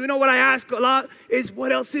know what I ask a lot is,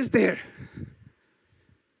 what else is there?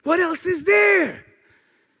 What else is there?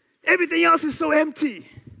 Everything else is so empty.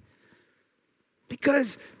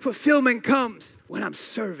 Because fulfillment comes when I'm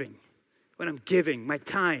serving, when I'm giving my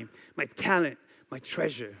time, my talent, my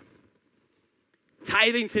treasure.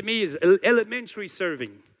 Tithing to me is elementary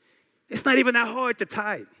serving. It's not even that hard to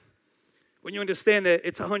tithe when you understand that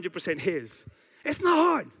it's 100% His. It's not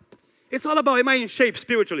hard. It's all about, am I in shape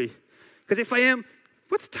spiritually? Because if I am,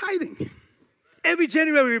 what's tithing? Every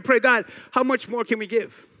January we pray, God, how much more can we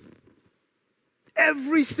give?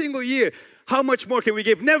 Every single year, how much more can we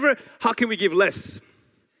give? Never, how can we give less?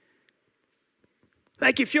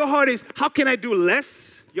 Like if your heart is, how can I do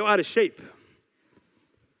less? You're out of shape.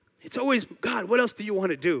 It's always, God, what else do you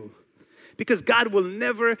want to do? Because God will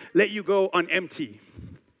never let you go on empty.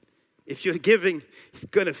 If you're giving, He's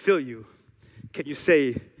going to fill you. Can you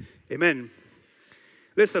say amen?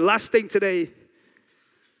 Listen, last thing today,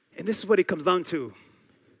 and this is what it comes down to.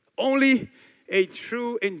 Only a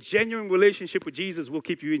true and genuine relationship with Jesus will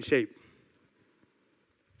keep you in shape.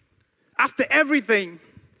 After everything,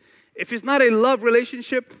 if it's not a love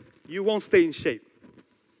relationship, you won't stay in shape.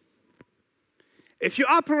 If you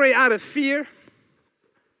operate out of fear,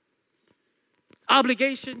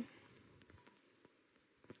 obligation,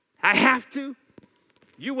 I have to,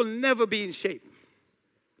 you will never be in shape.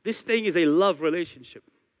 This thing is a love relationship.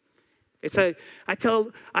 I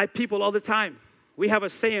tell people all the time, we have a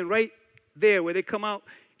saying right there where they come out.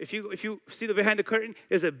 If you see the behind the curtain,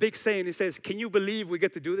 there's a big saying. It says, can you believe we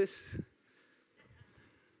get to do this?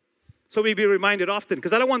 So we be reminded often,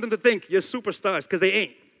 because I don't want them to think you're superstars, because they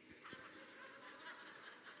ain't.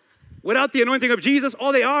 Without the anointing of Jesus,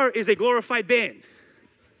 all they are is a glorified band.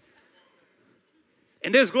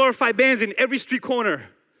 And there's glorified bands in every street corner,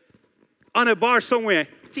 on a bar somewhere.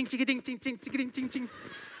 Ching, ching, ding, ching, ching, ching, ching, ching.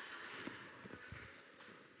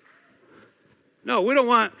 No, we don't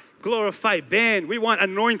want glorified band. We want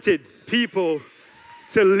anointed people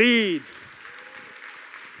to lead.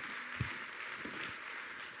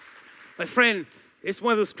 My friend, it's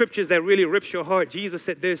one of those scriptures that really rips your heart. Jesus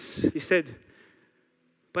said this. He said,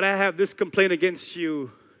 but I have this complaint against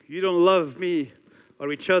you. You don't love me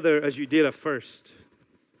or each other as you did at first.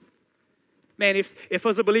 Man, if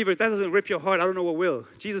as a believer, if that doesn't rip your heart, I don't know what will.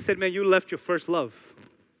 Jesus said, man, you left your first love.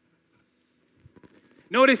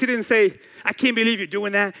 Notice He didn't say, I can't believe you're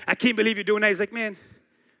doing that. I can't believe you're doing that. He's like, man,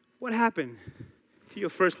 what happened to your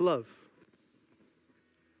first love?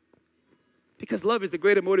 Because love is the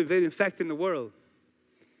greatest motivating factor in the world.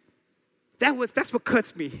 That's what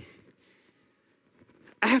cuts me.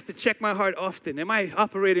 I have to check my heart often. Am I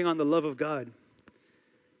operating on the love of God?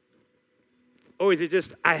 Or is it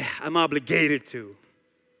just, I'm obligated to?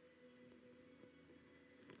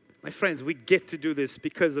 My friends, we get to do this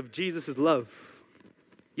because of Jesus' love.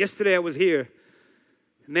 Yesterday I was here.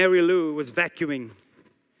 Mary Lou was vacuuming.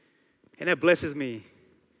 And that blesses me.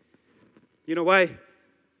 You know why?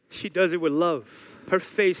 She does it with love. Her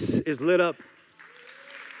face is lit up.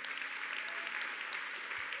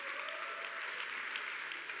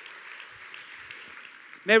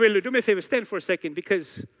 Mary Lou, do me a favor, stand for a second,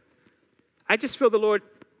 because I just feel the Lord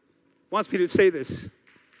wants me to say this.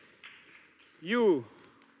 You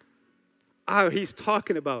are who He's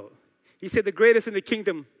talking about. He said the greatest in the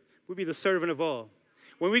kingdom will be the servant of all.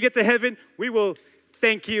 When we get to heaven, we will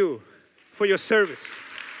thank you for your service.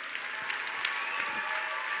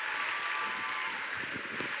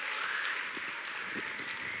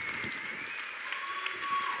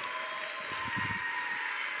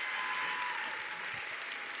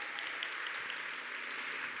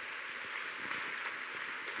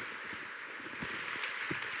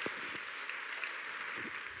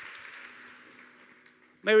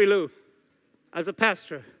 Mary Lou, as a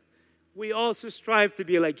pastor, we also strive to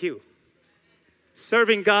be like you.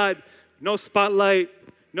 Serving God, no spotlight,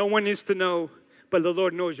 no one needs to know, but the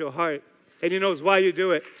Lord knows your heart, and He knows why you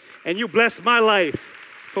do it. And you bless my life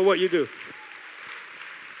for what you do.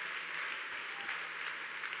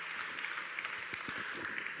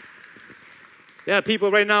 There are people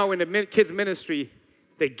right now in the kids' ministry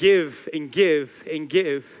that give and give and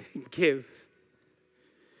give and give.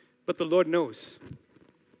 But the Lord knows.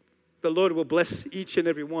 The Lord will bless each and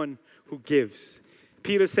every one who gives.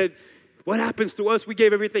 Peter said, what happens to us? We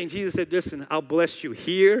gave everything. Jesus said, listen, I'll bless you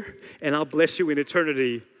here and I'll bless you in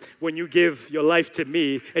eternity when you give your life to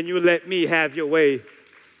me and you let me have your way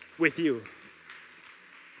with you.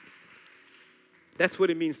 That's what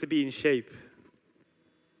it means to be in shape.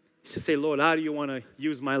 It's to say, Lord, how do you want to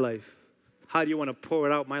use my life? How do you want to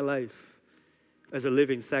pour out my life as a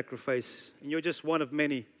living sacrifice? And you're just one of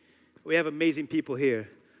many. We have amazing people here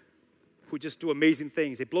who just do amazing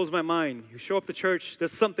things. It blows my mind. You show up to church,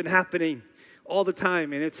 there's something happening all the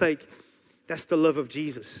time, and it's like, that's the love of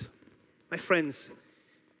Jesus. My friends,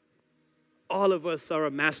 all of us are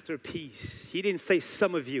a masterpiece. He didn't say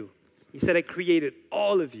some of you. He said, I created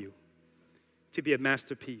all of you to be a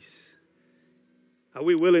masterpiece. Are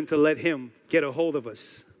we willing to let him get a hold of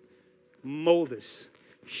us, mold us,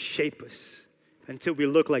 shape us until we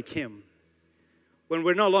look like him? When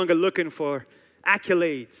we're no longer looking for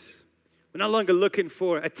accolades, we're no longer looking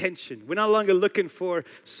for attention, we're no longer looking for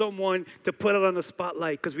someone to put it on the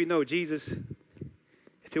spotlight, because we know, Jesus,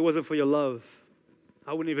 if it wasn't for your love,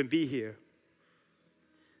 I wouldn't even be here.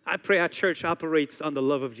 I pray our church operates on the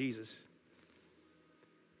love of Jesus.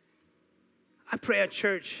 I pray our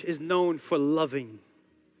church is known for loving.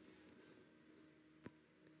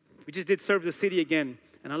 We just did Serve the City again,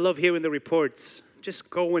 and I love hearing the reports, just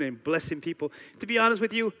going and blessing people. To be honest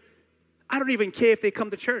with you, I don't even care if they come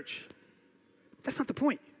to church. That's not the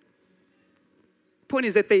point. The point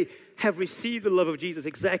is that they have received the love of Jesus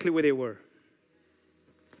exactly where they were.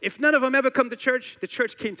 If none of them ever come to church, the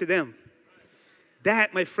church came to them.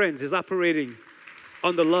 That, my friends, is operating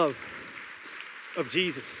on the love of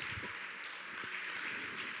Jesus.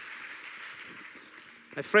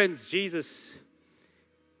 My friends, Jesus,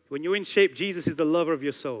 when you're in shape, Jesus is the lover of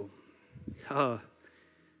your soul. My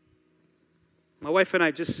wife and I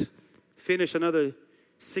just finished another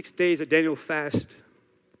 6 days of Daniel fast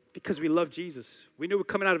because we love Jesus. We knew we're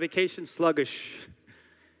coming out of vacation sluggish.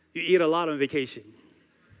 You eat a lot on vacation.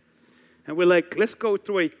 And we're like, let's go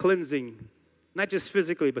through a cleansing, not just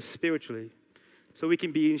physically, but spiritually, so we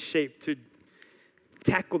can be in shape to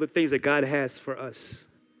tackle the things that God has for us.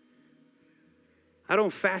 I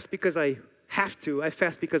don't fast because I have to. I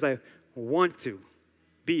fast because I want to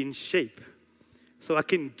be in shape so I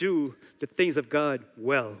can do the things of God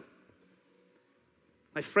well.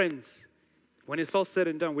 My friends, when it's all said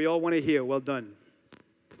and done, we all want to hear, well done,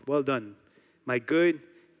 my good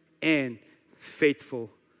and faithful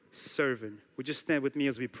servant. Would you stand with me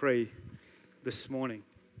as we pray this morning?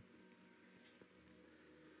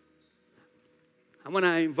 I want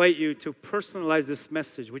to invite you to personalize this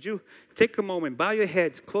message. Would you take a moment, bow your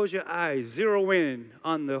heads, close your eyes, zero in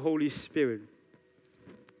on the Holy Spirit,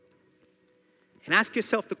 and ask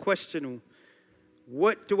yourself the question,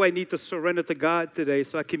 what do I need to surrender to God today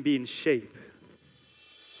so I can be in shape?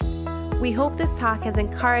 We hope this talk has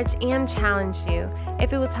encouraged and challenged you.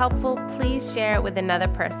 If it was helpful, please share it with another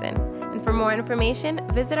person. And for more information,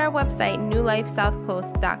 visit our website,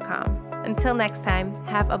 newlifesouthcoast.com. Until next time,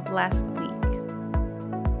 have a blessed week.